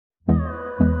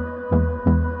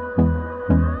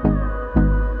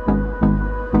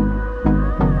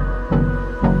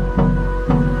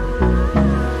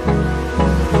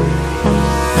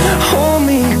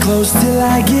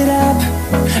I get up.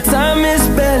 Time is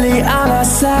barely on our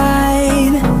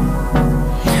side.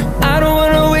 I don't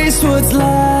wanna waste what's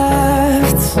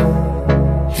left.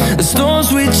 The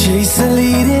storms we chase are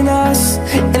leading us,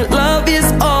 and love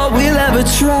is all we'll ever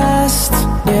trust.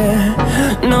 Yeah,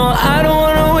 no, I don't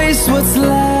wanna waste what's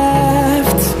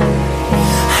left.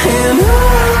 And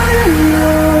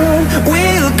on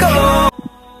we'll go.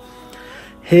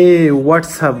 Hey,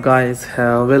 what's up guys,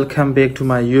 welcome back to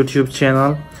my YouTube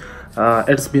channel.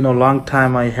 It's been a long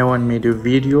time I haven't made a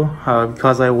video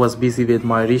because I was busy with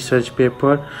my research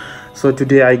paper. So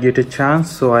today I get a chance,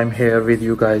 so I'm here with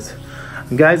you guys.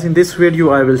 In this video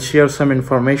I will share some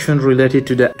information related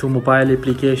to mobile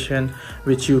application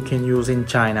which you can use in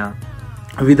China.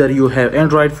 Whether you have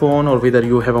Android phone or whether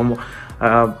you have a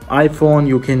iPhone,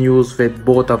 you can use with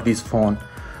both of these phones.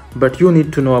 But you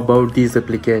need to know about these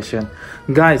application.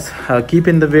 Guys, keep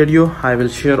in the video. I will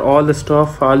share all the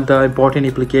stuff, all the important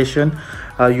application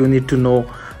you need to know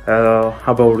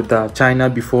about the China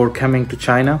before coming to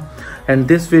China. And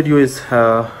this video is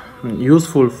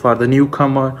useful for the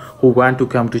newcomer who want to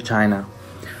come to China.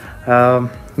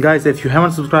 Guys, if you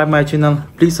haven't subscribed my channel,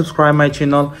 please subscribe my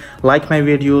channel, like my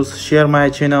videos, share my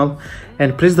channel,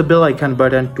 and press the bell icon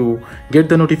button to get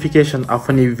the notification of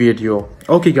a new video.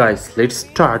 Okay guys, let's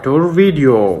start our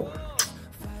video.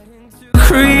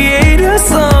 Create a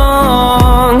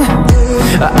song.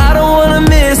 I don't wanna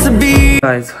miss a beat.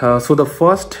 Guys, so the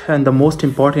first and the most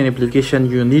important application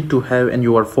you need to have in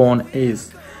your phone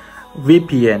is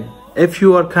VPN. If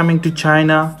you are coming to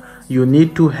China, you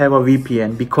need to have a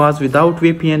VPN, because without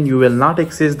VPN you will not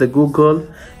access the Google,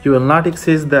 you will not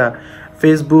access the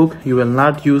Facebook, you will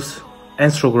not use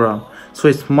Instagram. So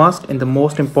it's must and the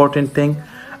most important thing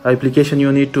application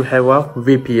you need to have a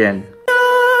VPN.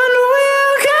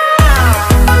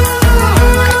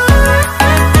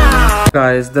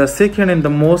 Guys, the second and the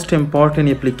most important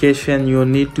application you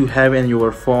need to have in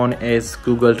your phone is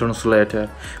Google Translator,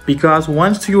 because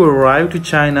once you arrive to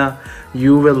China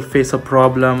you will face a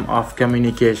problem of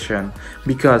communication,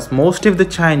 because most of the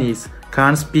Chinese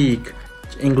can't speak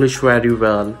English very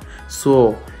well.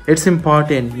 So it's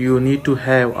important you need to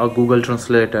have a Google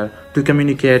Translator to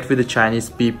communicate with the Chinese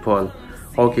people.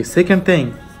 Okay, second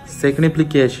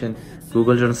application,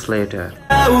 Google Translator.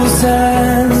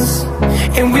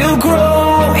 And we'll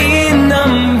grow in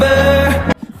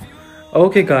number.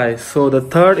 Okay guys, so the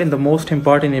third and the most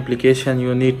important application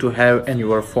you need to have in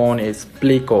your phone is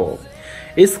Pleco.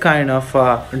 It's kind of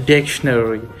a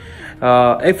dictionary.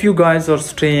 If you guys are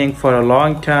staying for a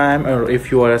long time, or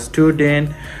if you are a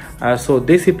student, so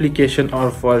this application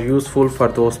are useful for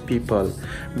those people,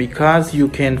 because you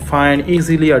can find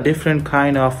easily a different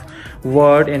kind of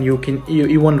word, and you can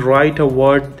even write a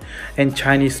word in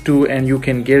Chinese too, and you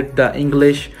can get the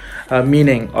English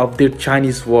meaning of the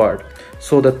Chinese word.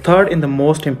 So the third and the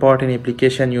most important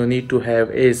application you need to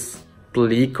have is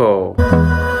Pleco.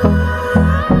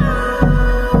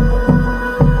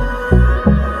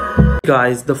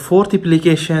 Guys, the fourth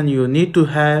application you need to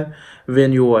have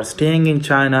when you are staying in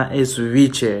China is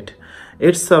Wechat.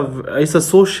 It's a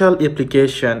social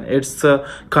application. It's a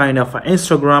kind of an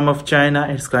Instagram of China.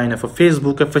 It's kind of a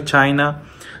Facebook of China.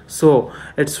 So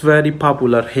it's very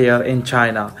popular here in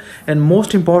China. And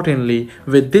most importantly,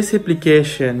 with this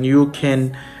application you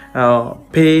can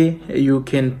pay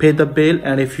the bill,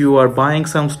 and if you are buying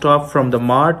some stuff from the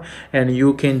mart, and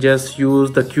you can just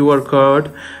use the QR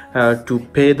code to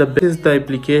pay the bill. This is the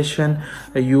application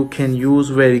you can use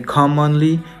very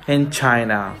commonly in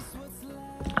China.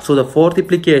 So the fourth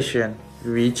application,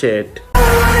 Wechat.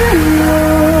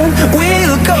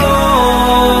 We'll go.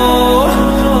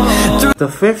 The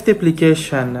fifth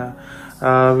application,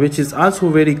 which is also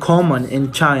very common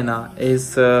in China,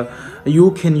 is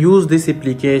you can use this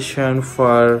application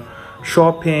for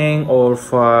shopping or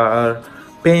for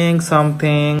paying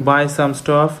something, buy some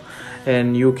stuff,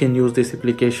 and you can use this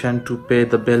application to pay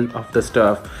the bill of the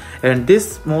stuff. And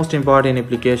this most important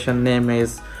application name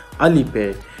is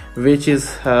Alipay, which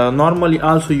is normally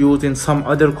also used in some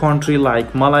other country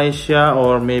like Malaysia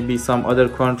or maybe some other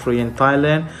country in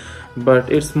Thailand,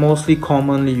 but it's mostly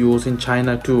commonly used in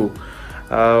China too.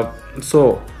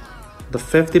 So the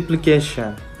fifth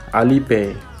application,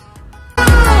 Alipay.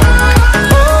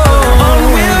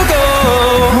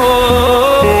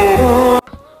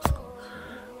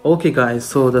 Okay guys,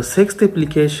 so the sixth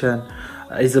application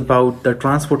is about the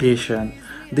transportation.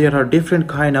 There are different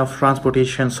kind of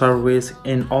transportation service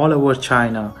in all over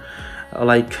China,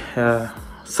 like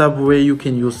subway. You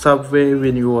can use subway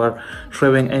when you are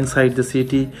traveling inside the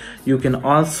city. You can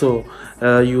also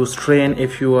use train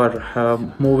if you are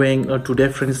moving to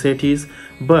different cities.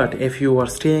 But if you are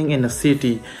staying in a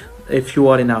city, if you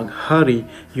are in a hurry,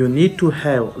 you need to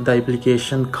have the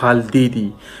application called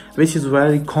Didi, which is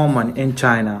very common in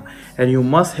China, and you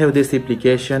must have this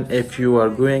application if you are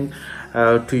going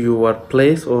to your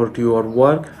place or to your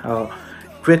work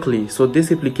quickly. So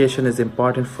this application is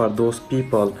important for those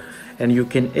people, and you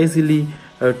can easily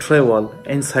travel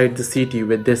inside the city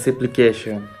with this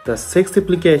application. The sixth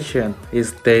application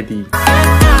is Didi.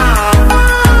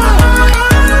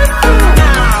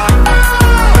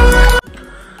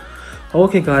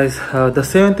 Okay guys, the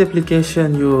seventh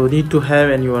application you need to have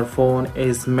in your phone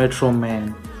is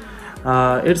Meituan.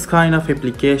 It's kind of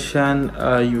application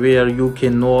where you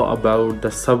can know about the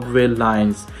subway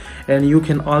lines, and you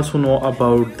can also know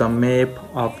about the map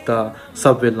of the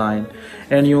subway line,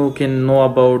 and you can know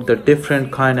about the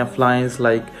different kind of lines.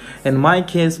 Like in my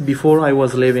case, before I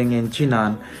was living in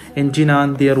Jinan,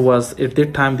 there was, at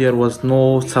that time there was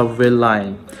no subway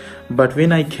line. But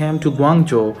when I came to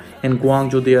Guangzhou, in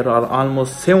Guangzhou there are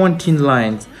almost 17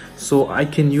 lines, so I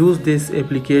can use this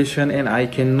application and I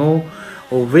can know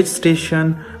which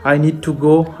station I need to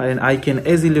go, and I can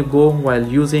easily go while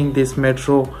using this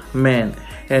Meituan.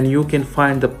 And you can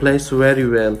find the place very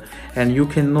well, and you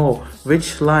can know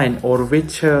which line or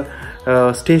which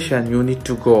station you need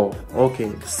to go.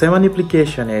 Okay, seventh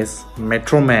application is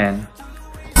Meituan.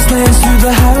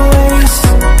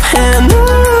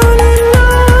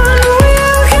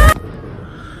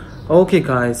 Okay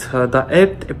guys, the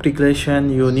eighth application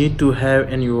you need to have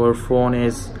in your phone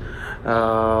is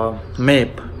map.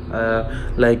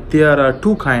 Like there are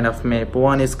two kind of map.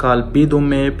 One is called Bido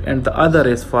map, and the other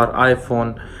is for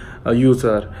iPhone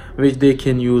user, which they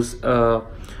can use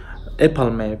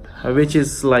Apple map, which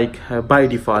is like by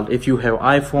default. If you have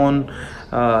iPhone,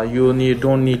 you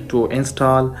don't need to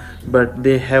install, but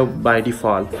they have by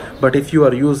default. But if you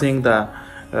are using the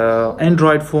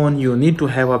Android phone, you need to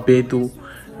have a Bido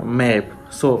map.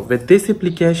 So with this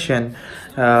application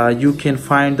you can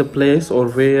find the place or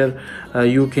where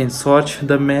you can search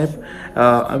the map.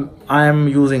 I am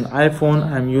using iPhone,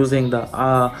 I'm using the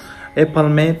Apple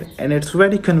map, and it's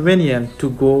very convenient to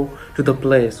go to the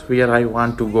place where I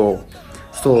want to go.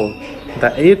 So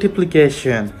the eighth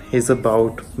application is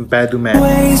about Baidu Map.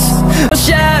 A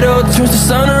shadow turns to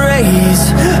sun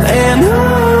rays, and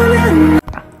on.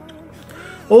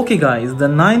 Okay guys, the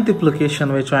ninth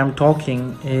application which I am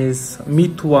talking is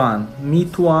Meituan.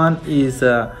 Meituan is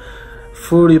a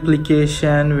food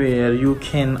application where you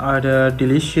can order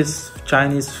delicious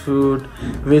Chinese food,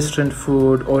 Western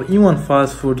food, or even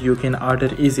fast food you can order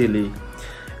easily.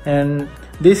 And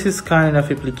this is kind of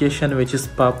application which is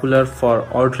popular for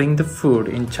ordering the food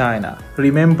in China.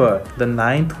 Remember the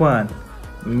ninth one,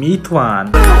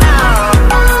 Meituan.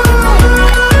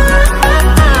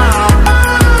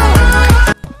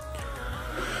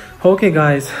 Okay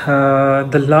guys,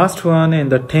 the last one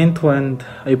and the 10th one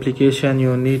application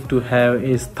you need to have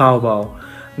is Taobao.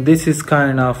 This is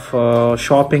kind of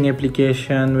shopping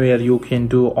application where you can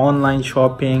do online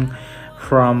shopping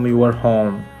from your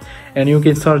home, and you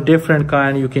can search different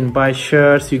kind. You can buy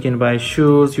shirts, you can buy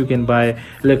shoes, you can buy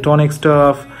electronic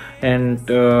stuff, and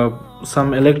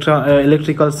some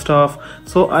electrical stuff.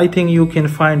 So I think you can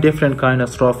find different kind of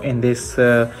stuff in this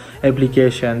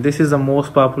application. This is the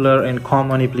most popular and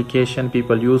common application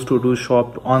people use to do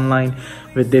shop online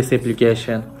with this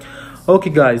application. Okay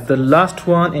guys, the last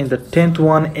one and the 10th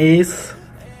one is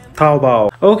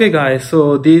Taobao. Okay guys,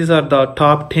 so these are the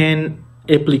top 10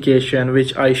 application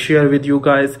which I share with you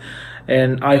guys,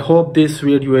 and I hope this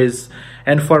video is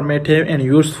informative and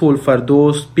useful for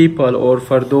those people or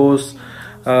for those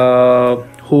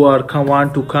who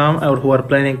want to come or who are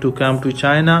planning to come to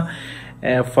China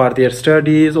for their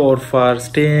studies or for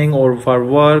staying or for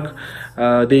work.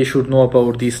 They should know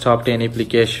about these top 10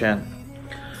 application.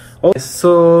 Okay,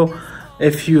 so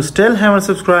if you still haven't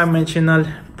subscribed my channel,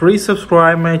 please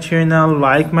subscribe my channel,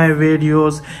 like my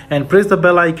videos, and press the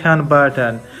bell icon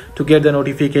button to get the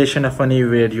notification of a new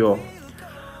video.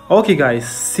 Okay guys,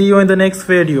 see you in the next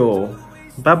video.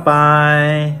 Bye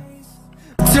bye.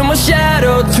 Till my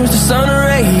shadow turns to sun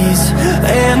rays,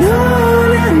 and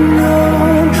on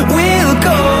we'll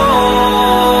go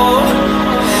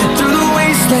through the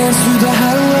wastelands, through the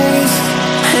highways,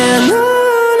 and on.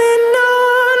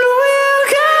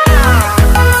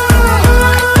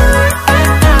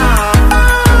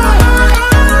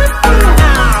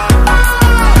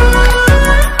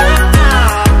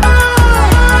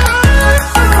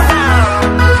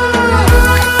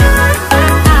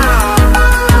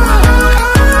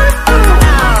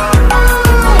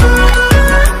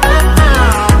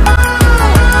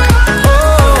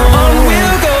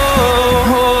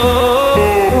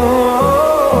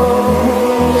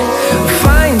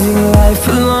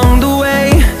 Along